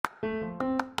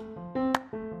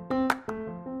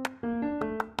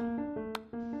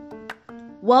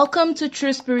Welcome to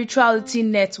True Spirituality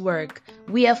Network.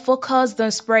 We are focused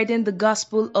on spreading the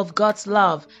gospel of God's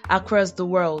love across the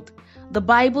world. The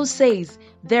Bible says,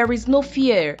 "There is no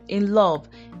fear in love,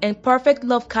 and perfect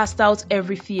love casts out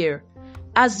every fear."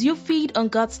 As you feed on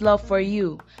God's love for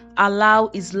you, allow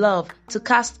His love to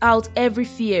cast out every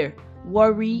fear,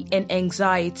 worry, and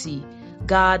anxiety.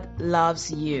 God loves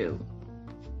you.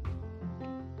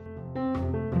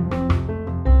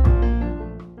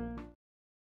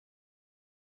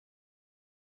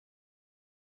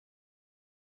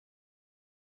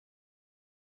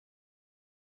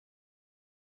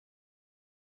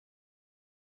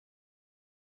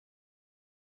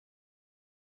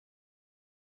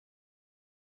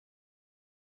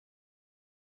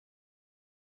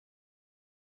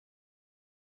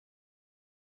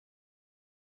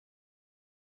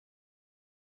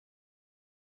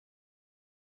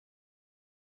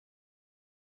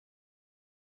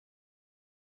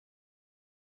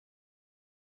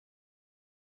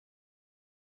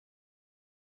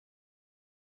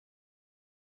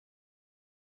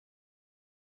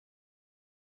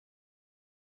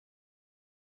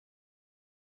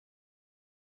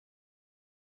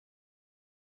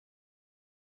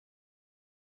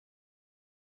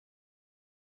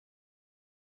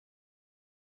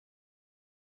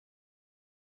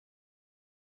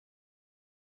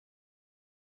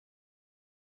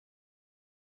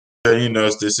 Joining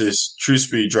us. This is True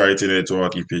Spirituality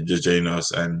Network. If you're just joining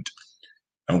us, and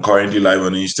I'm currently live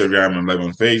on Instagram, I'm live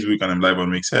on Facebook, and I'm live on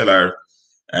Mixlr.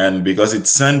 And because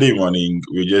it's Sunday morning,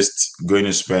 we're just going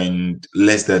to spend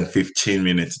less than 15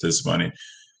 minutes this morning.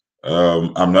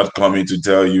 I'm not coming to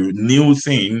tell you new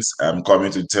things. I'm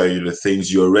coming to tell you the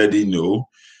things you already know.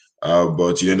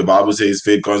 But the Bible says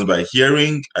faith comes by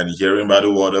hearing, and hearing by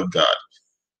the word of God.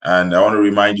 And I want to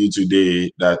remind you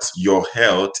today that your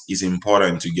health is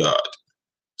important to God.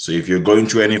 So if you're going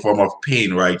through any form of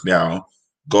pain right now,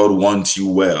 God wants you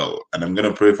well. And I'm going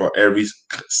to pray for every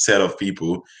set of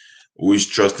people who is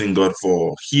trusting God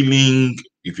for healing.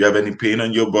 If you have any pain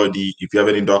on your body, if you have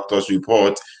any doctor's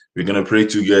report, we're going to pray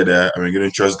together and we're going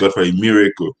to trust God for a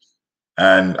miracle.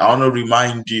 And I want to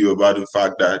remind you about the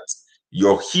fact that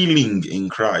your healing in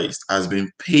Christ has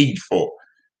been paid for.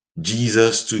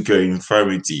 Jesus took your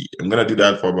infirmity. I'm going to do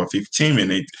that for about 15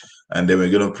 minutes and then we're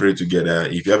going to pray together.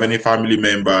 If you have any family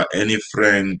member, any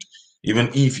friend, even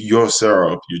if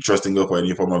yourself, you're trusting God for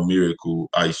any form of miracle,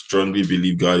 I strongly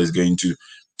believe God is going to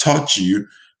touch you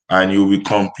and you'll be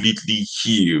completely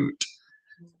healed.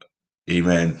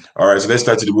 Amen. All right, so let's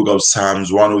start to the book of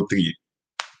Psalms 103.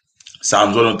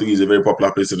 Psalms 103 is a very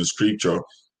popular place in the scripture.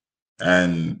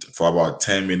 And for about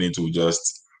 10 minutes, we'll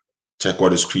just check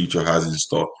what the scripture has in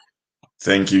store.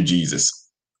 Thank you,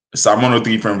 Jesus. Psalm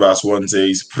 103 from verse 1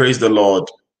 says, "Praise the Lord,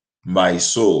 my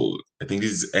soul." I think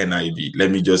this is NIV.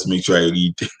 Let me just make sure I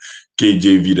read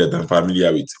KJV that I'm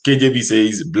familiar with. KJV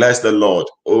says, "Bless the Lord,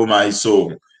 O my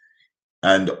soul,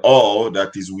 and all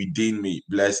that is within me.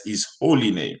 Bless his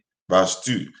holy name." Verse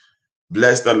 2,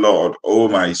 "Bless the Lord, O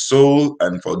my soul,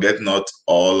 and forget not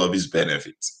all of his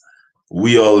benefits."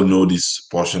 We all know this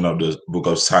portion of the book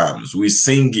of Psalms. We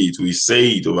sing it, we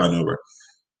say it over and over.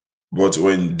 But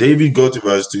when David got to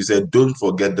verse 2, he said, "Don't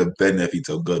forget the benefits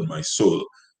of God, my soul."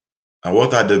 And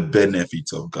what are the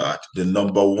benefits of God? The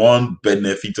number one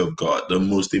benefit of God, the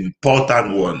most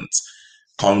important ones,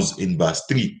 comes in verse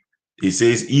 3. It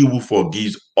says, "He who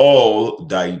forgives all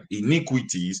thy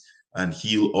iniquities and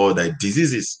heal all thy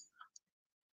diseases."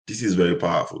 This is very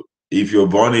powerful. If you're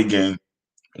born again,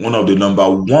 one of the number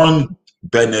one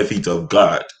benefit of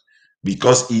God,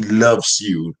 because he loves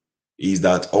you, is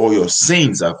that all your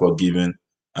sins are forgiven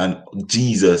and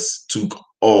Jesus took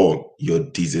all your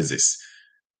diseases.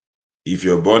 If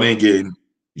you're born again,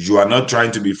 you are not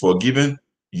trying to be forgiven,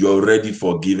 you're already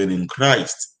forgiven in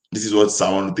Christ. This is what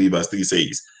Psalm 103 verse 3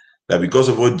 says, that because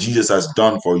of what Jesus has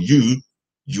done for you,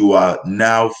 you are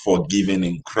now forgiven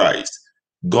in Christ.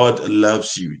 God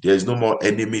loves you. There's no more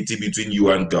enmity between you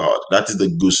and God. That is the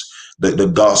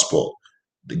gospel.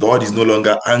 God is no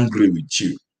longer angry with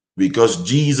you because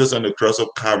Jesus on the cross of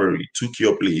Calvary took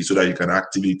your place so that you can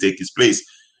actively take his place.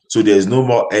 So there's no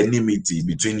more enmity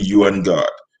between you and God.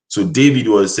 So David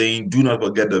was saying, do not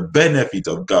forget the benefit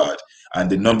of God.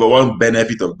 And the number one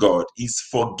benefit of God is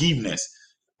forgiveness.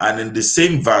 And in the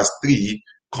same verse 3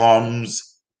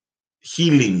 comes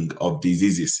healing of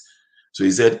diseases. So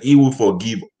he said, he will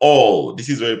forgive all. This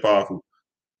is very powerful.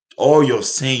 All your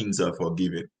sins are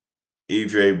forgiven.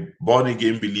 If you're a born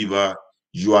again believer,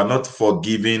 you are not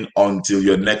forgiven until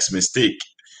your next mistake.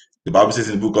 The Bible says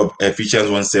in the book of Ephesians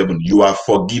 1:7, you are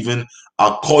forgiven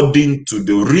according to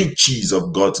the riches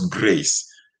of God's grace.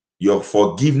 Your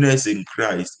forgiveness in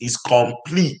Christ is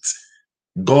complete.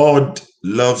 God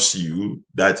loves you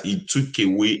that he took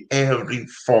away every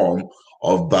form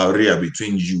of barrier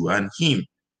between you and him.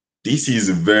 This is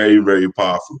very, very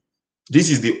powerful. This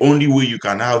is the only way you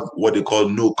can have what they call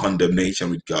no condemnation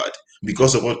with God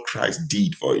because of what Christ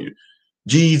did for you.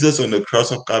 Jesus on the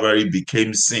cross of Calvary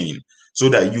became sin so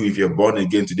that you, if you're born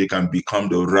again today, can become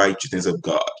the righteousness of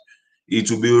God. It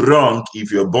will be wrong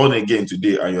if you're born again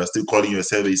today and you're still calling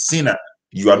yourself a sinner.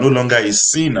 You are no longer a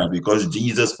sinner because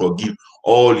Jesus forgives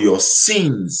all your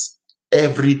sins,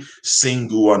 every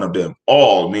single one of them.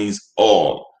 All means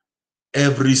all,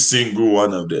 every single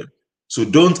one of them. So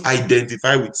don't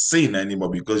identify with sin anymore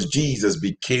because Jesus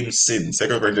became sin,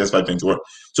 2 Corinthians 5:21,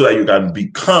 so that you can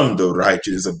become the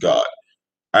righteousness of God.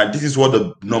 And this is what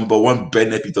the number one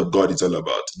benefit of God is all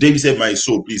about. David said, my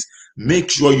soul, please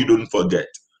make sure you don't forget.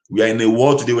 We are in a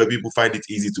world today where people find it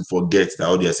easy to forget that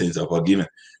all their sins are forgiven.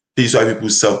 This is why people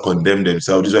self-condemn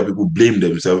themselves. This is why people blame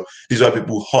themselves. This is why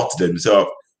people hurt themselves.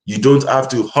 You don't have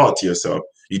to hurt yourself.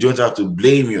 You don't have to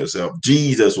blame yourself.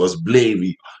 Jesus was blamed.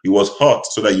 He was hurt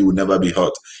so that you will never be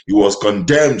hurt. He was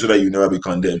condemned so that you will never be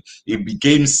condemned. He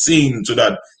became sin so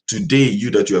that today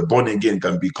you that you are born again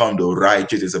can become the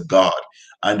righteousness of God.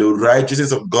 And the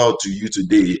righteousness of God to you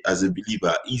today as a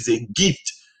believer is a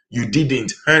gift. You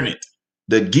didn't earn it.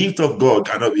 The gift of God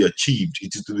cannot be achieved.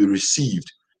 It is to be received.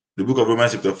 The book of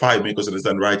Romans chapter 5 makes us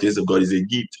understand righteousness of God is a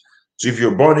gift. So if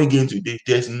you're born again today,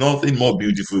 there's nothing more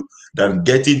beautiful than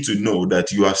getting to know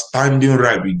that you are standing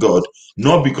right with God,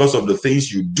 not because of the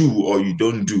things you do or you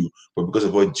don't do, but because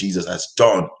of what Jesus has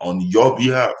done on your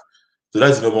behalf. So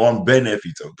that's the number one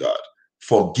benefit of God,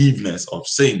 forgiveness of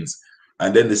sins.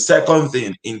 And then the second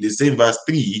thing in the same verse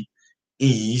 3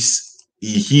 is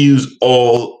he heals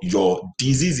all your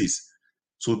diseases.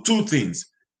 So two things.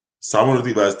 Psalm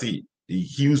 103 verse 3, he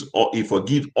heals all, he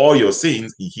forgives all your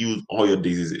sins, he heals all your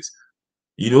diseases.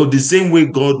 You know, the same way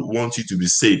God wants you to be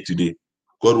saved today,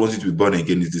 God wants you to be born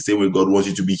again, is the same way God wants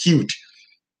you to be healed.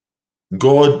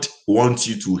 God wants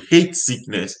you to hate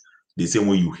sickness the same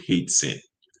way you hate sin.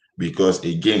 Because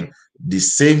again, the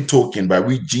same token by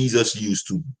which Jesus used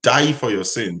to die for your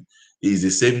sin is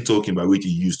the same token by which he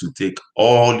used to take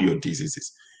all your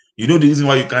diseases. You know the reason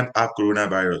why you can't have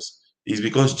coronavirus is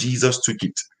because Jesus took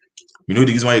it. You know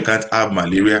the reason why you can't have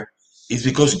malaria is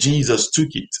because Jesus took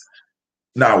it.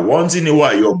 Now, once in a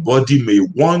while, your body may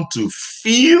want to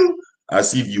feel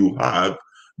as if you have,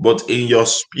 but in your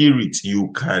spirit,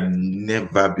 you can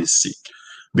never be sick.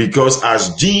 Because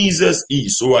as Jesus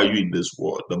is, so are you in this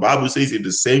world. The Bible says, in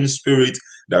the same spirit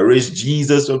that raised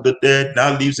Jesus from the dead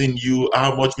now lives in you,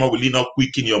 how much more will he not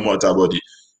quicken your mortal body?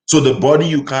 So the body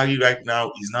you carry right now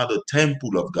is now the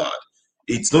temple of God.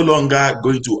 It's no longer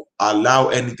going to allow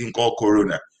anything called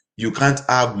corona. You can't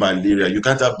have malaria. You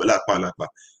can't have balakpa,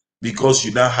 because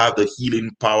you now have the healing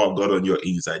power of God on your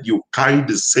inside. You carry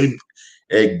the same,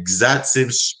 exact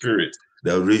same spirit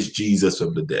that raised Jesus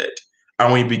from the dead.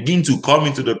 And when you begin to come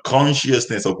into the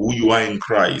consciousness of who you are in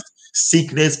Christ,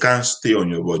 sickness can't stay on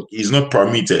your body. It's not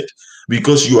permitted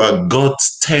because you are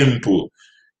God's temple.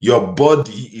 Your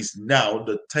body is now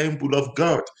the temple of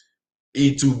God.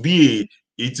 It will be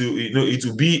it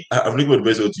will be, I'm looking for the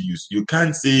best word to use. You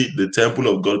can't say the temple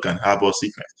of God can harbor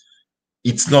sickness.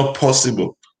 It's not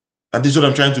possible. And this is what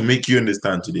I'm trying to make you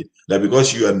understand today. That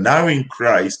because you are now in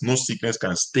Christ, no sickness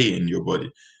can stay in your body.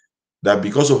 That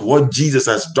because of what Jesus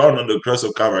has done on the cross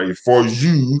of Calvary for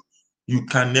you, you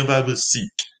can never be sick.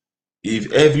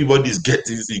 If everybody is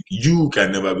getting sick, you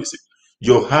can never be sick.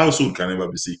 Your household can never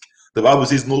be sick. The Bible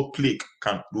says no plague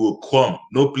will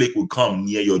come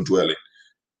near your dwelling.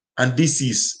 And this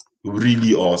is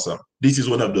really awesome. This is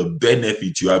one of the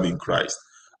benefits you have in Christ.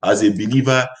 As a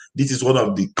believer, this is one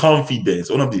of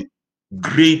the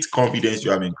great confidence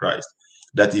you have in Christ.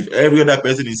 That if every other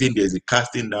person is saying there's a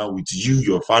casting down with you,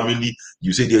 your family,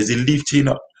 you say there's a lifting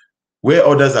up. Where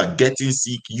others are getting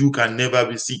sick, you can never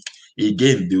be sick.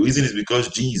 Again, the reason is because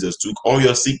Jesus took all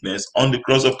your sickness on the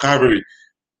cross of Calvary.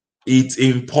 It's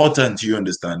important you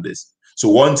understand this. So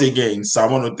once again,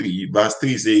 Psalm 103 verse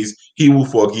 3 says, he who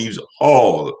forgives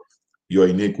all your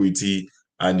iniquity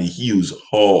and he heals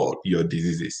all your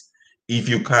diseases. If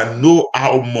you can know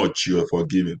how much you are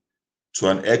forgiven, to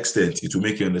an extent, it will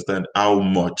make you understand how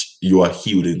much you are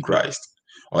healed in Christ.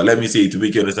 Or let me say, it will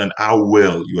make you understand how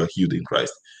well you are healed in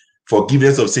Christ.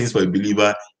 Forgiveness of sins for a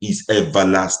believer is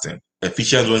everlasting.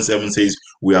 Ephesians 1:7 says,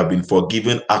 we have been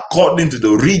forgiven according to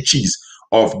the riches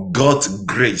of God's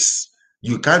grace.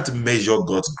 You can't measure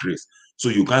God's grace, so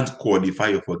you can't qualify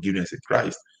your forgiveness in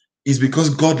Christ. It's because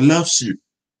God loves you.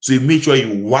 So he made sure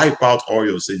he wipe out all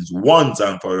your sins once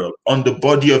and for all on the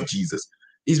body of Jesus.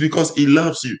 It's because he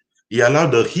loves you. He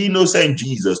allowed the innocent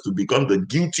Jesus to become the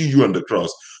guilty you on the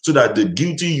cross so that the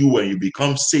guilty you, when you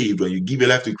become saved, when you give your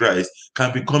life to Christ,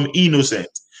 can become innocent.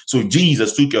 So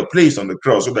Jesus took your place on the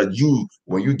cross so that you,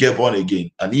 when you get born again,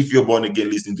 and if you're born again,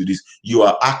 listening to this, you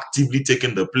are actively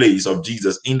taking the place of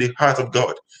Jesus in the heart of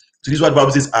God. So this is what the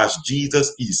Bible says, as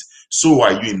Jesus is, so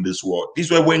are you in this world. This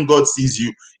is why when God sees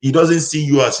you, he doesn't see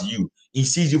you as you. He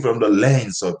sees you from the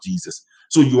lens of Jesus.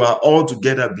 So you are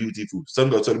altogether beautiful.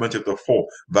 Song of Solomon chapter 4,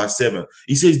 verse 7.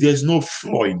 He says there's no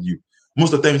flaw in you.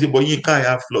 Most of the time you say, but you can't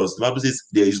have flaws. The Bible says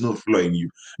there is no flaw in you.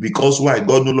 Because why?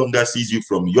 God no longer sees you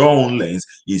from your own lens.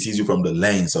 He sees you from the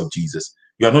lens of Jesus.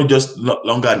 You are not just no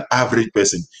longer an average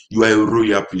person. You are a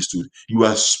royal priesthood. You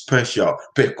are special,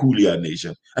 peculiar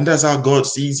nation. And that's how God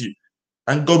sees you.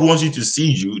 And God wants you to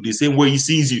see you the same way he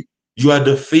sees you. You are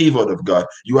the favored of God.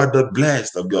 You are the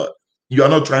blessed of God. You are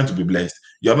not trying to be blessed.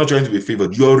 You are not trying to be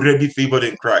favored. You are already favored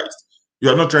in Christ. You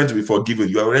are not trying to be forgiven.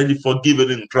 You are already forgiven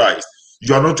in Christ.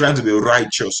 You are not trying to be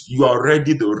righteous. You are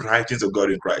already the righteousness of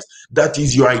God in Christ. That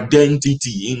is your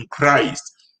identity in Christ.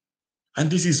 And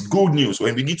this is good news.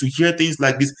 When we begin to hear things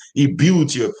like this, it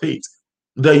builds your faith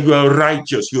that you are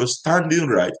righteous. You are standing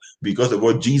right because of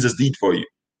what Jesus did for you.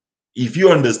 If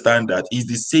you understand that, it's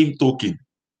the same token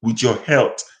with your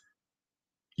health.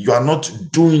 You are not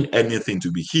doing anything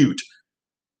to be healed.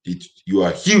 You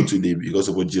are healed today because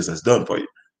of what Jesus has done for you.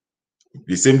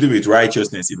 The same thing with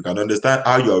righteousness. If you can understand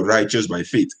how you are righteous by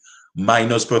faith,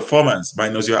 minus performance,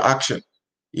 minus your action,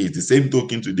 it's the same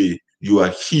token today. You are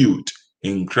healed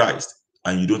in Christ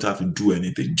and you don't have to do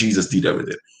anything. Jesus did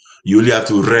everything. You only have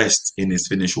to rest in his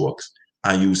finished works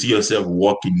and you see yourself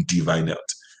walk in divine health.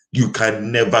 You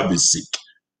can never be sick.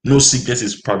 No sickness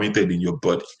is permitted in your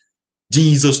body.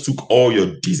 Jesus took all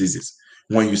your diseases.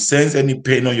 When you sense any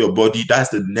pain on your body, that's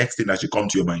the next thing that should come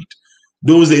to your mind.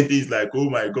 Those things like, oh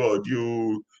my God,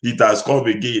 it has come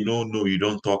again. No, you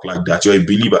don't talk like that. You're a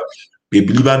believer. A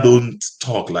believer don't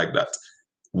talk like that.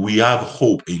 We have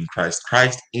hope in Christ.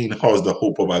 Christ in us, the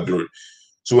hope of our glory.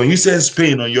 So when you sense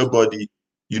pain on your body,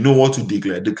 you know what to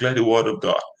declare. Declare the word of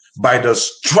God. By the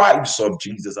stripes of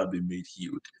Jesus have been made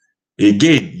healed.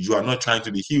 Again, you are not trying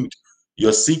to be healed.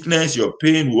 Your sickness, your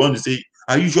pain, we want to say,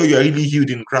 are you sure you are really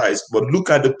healed in Christ? But look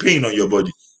at the pain on your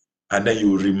body. And then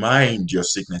you remind your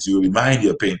sickness, you remind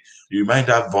your pain, you remind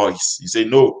that voice. You say,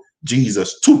 no,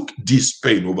 Jesus took this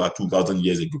pain over 2,000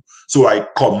 years ago. So I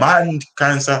command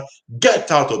cancer,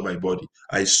 get out of my body.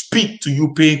 I speak to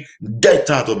you, pain, get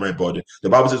out of my body. The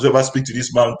Bible says, whoever speak to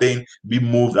this mountain, be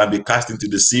moved and be cast into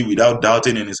the sea without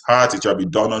doubting in his heart, it shall be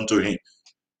done unto him.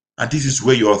 And this is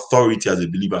where your authority as a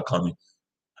believer comes in.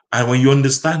 And when you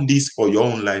understand this for your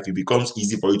own life, it becomes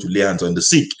easy for you to lay hands on the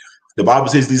sick. The Bible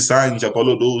says, these signs shall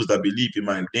follow those that believe in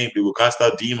my name. They will cast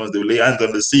out demons, they will lay hands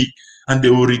on the sick, and they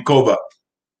will recover.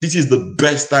 This is the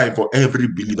best time for every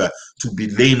believer to be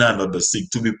laying hands on the sick,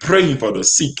 to be praying for the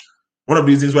sick. One of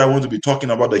the reasons why I want to be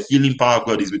talking about the healing power of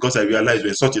God is because I realize we're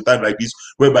in such a time like this,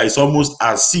 whereby it's almost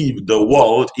as if the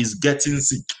world is getting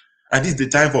sick. And this is the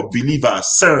time for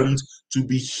believers, saints, to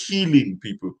be healing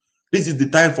people. This is the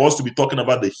time for us to be talking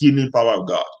about the healing power of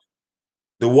God.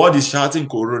 The world is shouting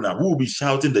corona. We will be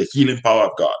shouting the healing power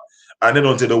of God. And then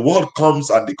until the world comes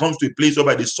and it comes to a place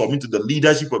whereby they submit to the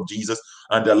leadership of Jesus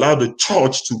and they allow the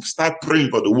church to start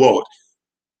praying for the world,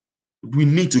 we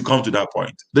need to come to that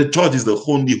point. The church is the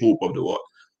only hope of the world.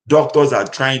 Doctors are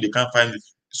trying, they can't find the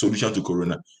solution to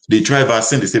corona. They try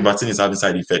vaccine, they say vaccine is having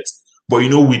side effects. But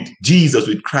with Jesus,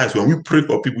 with Christ, when we pray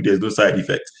for people, there's no side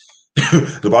effect.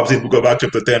 The Bible says, book of Acts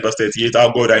chapter 10, verse 38,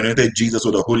 how God anointed Jesus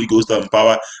with the Holy Ghost and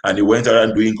power, and he went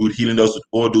around doing good, healing us with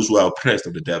all those who are oppressed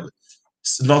of the devil.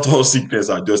 Not all sickness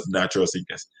are just natural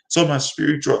sickness. Some are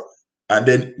spiritual. And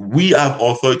then we have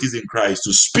authorities in Christ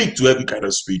to speak to every kind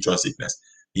of spiritual sickness.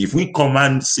 If we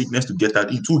command sickness to get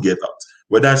out, it will get out,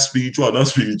 whether spiritual or not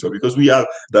spiritual, because we have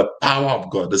the power of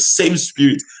God, the same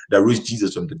spirit that raised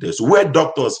Jesus from the dead. So where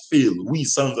doctors fail, we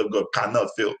sons of God cannot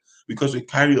fail because we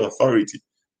carry authority.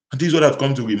 And this is what I've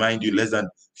come to remind you in less than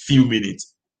few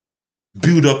minutes.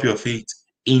 Build up your faith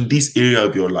in this area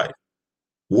of your life.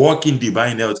 Walk in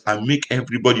divine health and make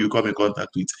everybody you come in contact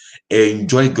with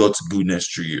enjoy God's goodness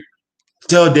through you.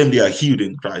 Tell them they are healed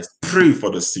in Christ. Pray for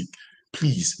the sick.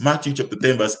 Please, Matthew chapter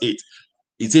 10, verse 8.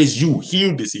 It says, you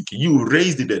heal the sick, you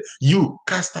raise the dead, you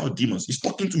cast out demons. It's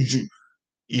talking to you.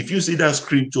 If you see that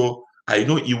scripture, I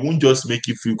know it won't just make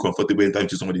you feel comfortable anytime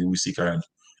to somebody who is sick around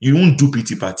you. You won't do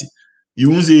pity party. You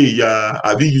won't say, yeah,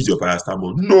 have you used your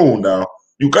paracetamol? No, now.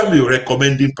 You can't be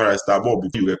recommending paracetamol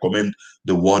before you recommend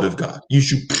the word of God. You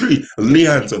should pray, lay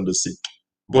hands on the sick.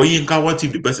 But Yinka, what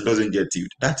if the person doesn't get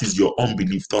healed? That is your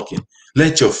unbelief talking.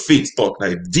 Let your faith talk.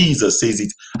 Like Jesus says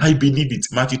it. I believe it.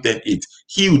 Matthew 10:8.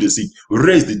 Heal the sick,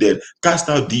 raise the dead, cast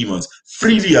out demons.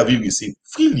 Freely have you received,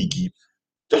 freely give.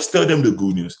 Just tell them the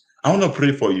good news. I want to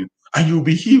pray for you, and you'll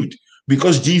be healed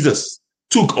because Jesus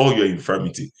took all your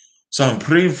infirmity. So I'm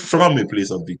praying from a place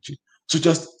of victory. So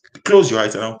just close your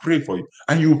eyes and I'll pray for you,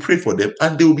 and you will pray for them,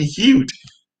 and they will be healed.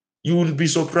 You will be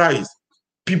surprised.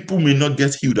 People may not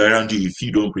get healed around you if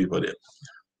you don't pray for them.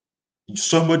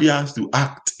 Somebody has to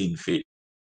act in faith.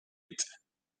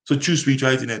 So choose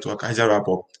spirituality network. As I wrap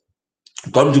up,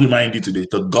 come to remind you today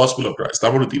the gospel of Christ.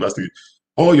 Verse 3.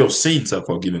 All your sins are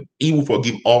forgiven. He will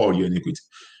forgive all your iniquity.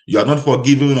 You are not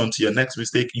forgiven until your next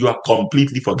mistake. You are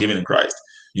completely forgiven in Christ.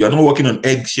 You are not walking on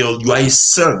eggshells. You are a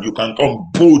son. You can come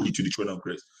boldly to the throne of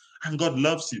grace. And God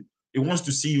loves you. He wants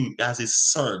to see you as a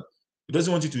son. He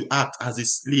doesn't want you to act as a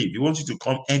slave. He wants you to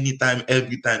come anytime,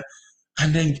 every time,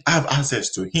 and then have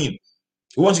access to him.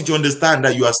 He wants you to understand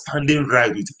that you are standing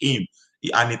right with him,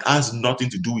 and it has nothing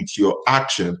to do with your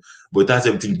action, but it has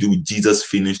everything to do with Jesus'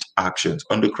 finished actions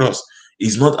on the cross.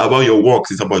 It's not about your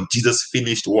works, it's about Jesus'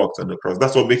 finished works on the cross.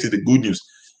 That's what makes it the good news,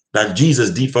 that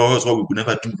Jesus did for us what we could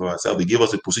never do for ourselves. He gave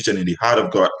us a position in the heart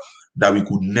of God that we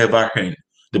could never earn.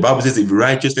 The Bible says if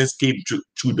righteousness came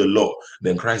through the law,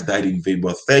 then Christ died in vain.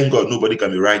 But thank God, nobody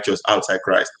can be righteous outside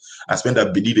Christ. As men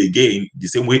that believe again, the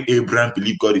same way Abraham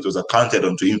believed God, it was accounted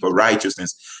unto him for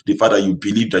righteousness. The fact that you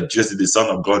believe that Jesus is the Son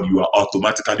of God, you are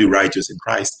automatically righteous in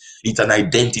Christ. It's an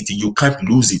identity. You can't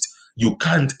lose it. You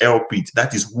can't help it.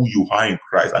 That is who you are in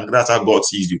Christ, and that's how God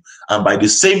sees you. And by the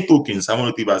same token, Psalm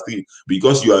 103 verse 3,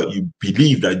 because you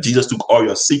believe that Jesus took all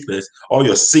your sickness, all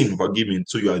your sin forgiven,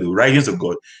 so you are the righteousness of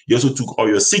God. He also took all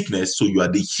your sickness, so you are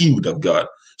the healed of God.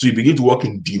 So you begin to walk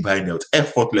in divine health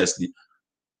effortlessly.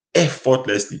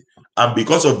 And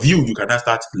because of you, you can now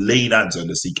start laying hands on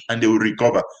the sick, and they will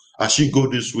recover. As you go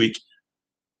this week,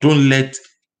 don't let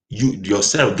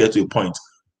yourself get to a point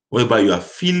whereby you are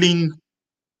feeling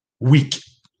weak,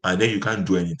 and then you can't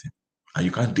do anything, and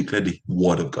you can't declare the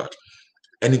word of God.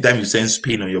 Anytime you sense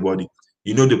pain on your body,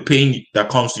 you know the pain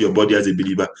that comes to your body as a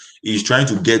believer is trying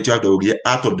to get you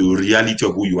out of the reality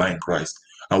of who you are in Christ.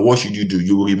 And what should you do?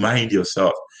 You remind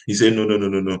yourself. You say,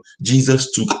 no.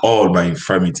 Jesus took all my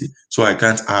infirmity, so I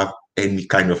can't have any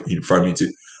kind of infirmity.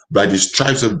 By the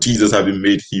stripes of Jesus, I've been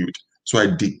made healed. So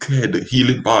I declare the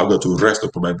healing power of God to rest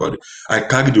upon my body. I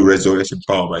carry the resurrection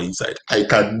power on my inside. I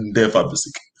can never be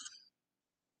sick.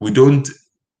 We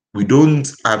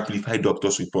don't amplify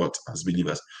doctor's report as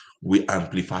believers. We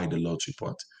amplify the Lord's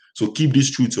report. So keep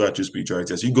this true to our true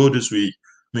spirituality. As you go this week,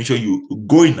 make sure you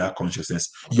go in that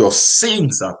consciousness. Your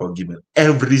sins are forgiven.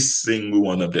 Every single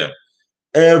one of them.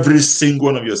 Every single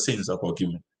one of your sins are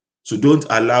forgiven. So don't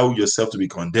allow yourself to be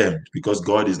condemned, because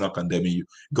God is not condemning you.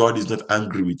 God is not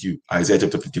angry with you. Isaiah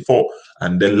chapter 54.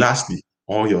 And then lastly,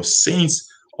 all your sins,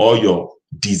 all your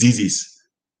diseases,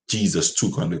 Jesus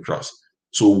took on the cross.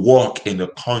 So walk in the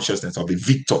consciousness of the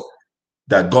victor,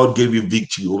 that God gave you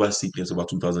victory over sickness over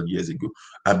 2,000 years ago,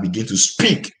 and begin to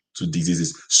speak to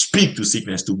diseases, speak to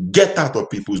sickness, to get out of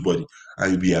people's body,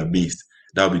 and you'll be amazed.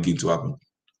 That will begin to happen.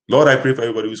 Lord, I pray for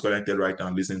everybody who's connected right now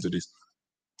and listening to this.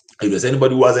 If there's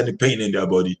anybody who has any pain in their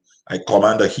body, I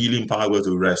command the healing power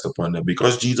to rest upon them,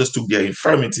 because Jesus took their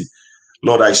infirmity.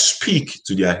 Lord, I speak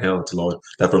to their health, Lord,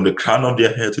 that from the crown of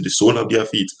their head to the sole of their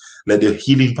feet, let the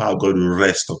healing power of God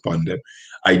rest upon them.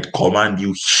 I command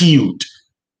you healed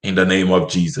in the name of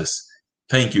Jesus.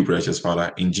 Thank you, precious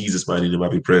Father. In Jesus' mighty name,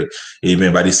 we pray.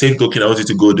 Amen. By the same token, I want you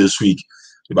to go this week.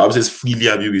 The Bible says, freely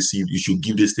have you received. You should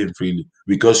give this thing freely,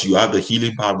 because you have the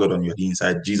healing power of God on your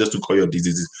inside. Jesus took all your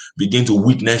diseases. Begin to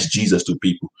witness Jesus to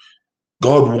people.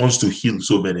 God wants to heal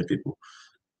so many people.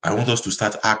 I want us to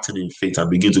start acting in faith and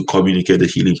begin to communicate the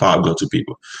healing power of God to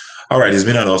people. All right, it's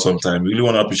been an awesome time. Really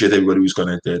want to appreciate everybody who's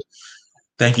connected.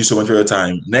 Thank you so much for your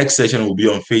time. Next session will be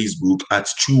on Facebook at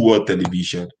True Word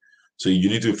Television. So you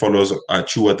need to follow us at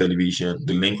True Word Television.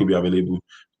 The link will be available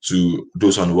to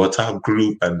those on WhatsApp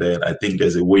group. And then I think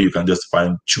there's a way you can just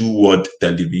find True Word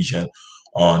Television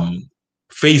on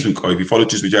Facebook. Or if you follow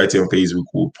True Spirituality on Facebook,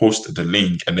 we'll post the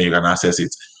link and then you can access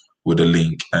it with the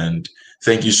link. And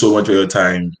thank you so much for your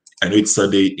time. I know it's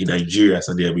Sunday in Nigeria,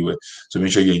 Sunday everywhere. So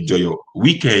make sure you enjoy your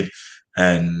weekend.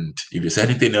 And if there's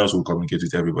anything else, we'll communicate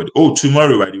with everybody. Oh,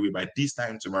 tomorrow, by the way, by this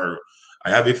time tomorrow, I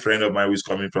have a friend of mine who's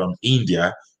coming from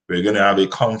India. We're going to have a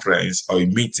conference or a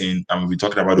meeting, and we'll be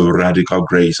talking about the radical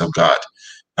grace of God.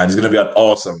 And it's going to be an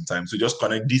awesome time. So just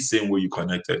connect the same way you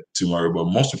connected tomorrow, but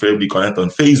most preferably connect on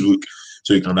Facebook,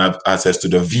 so you can have access to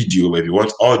the video. But if you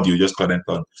want audio, just connect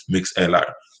on MixLR.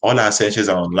 All our sessions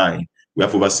are online. We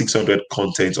have over 600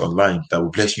 contents online that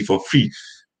will bless you for free.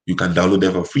 You can download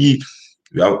them for free.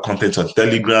 We have content on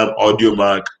Telegram,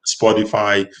 AudioMac,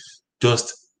 Spotify.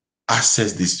 Just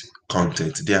access this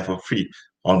content. They are for free.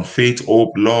 On faith,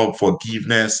 hope, love,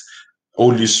 forgiveness,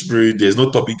 Holy Spirit. There's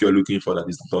no topic you're looking for that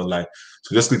is not online.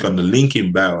 So just click on the link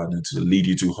in bio and it will lead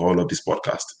you to all of this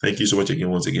podcast. Thank you so much again,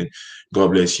 once again.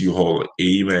 God bless you all.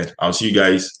 Amen. I'll see you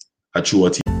guys at True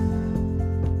TV.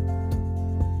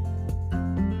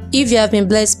 If you have been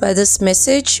blessed by this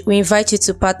message, we invite you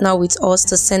to partner with us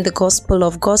to send the gospel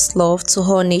of God's love to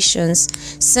all nations.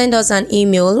 Send us an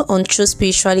email on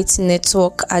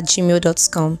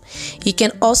truespiritualitynetwork@gmail.com. You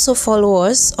can also follow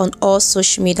us on all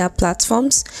social media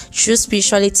platforms, True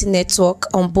Spirituality Network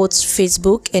on both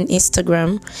Facebook and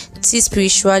Instagram, T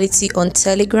Spirituality on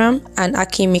Telegram, and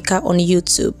Akimika on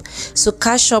YouTube. So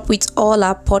catch up with all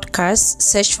our podcasts.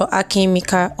 Search for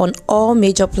Akimika on all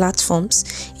major platforms,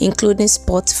 including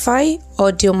Spotify,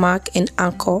 AudioMac, and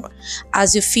Anchor.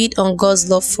 As you feed on God's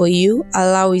love for you,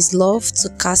 allow His love to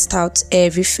cast out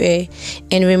every fear.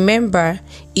 And remember,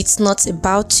 it's not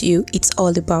about you, it's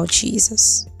all about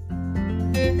Jesus.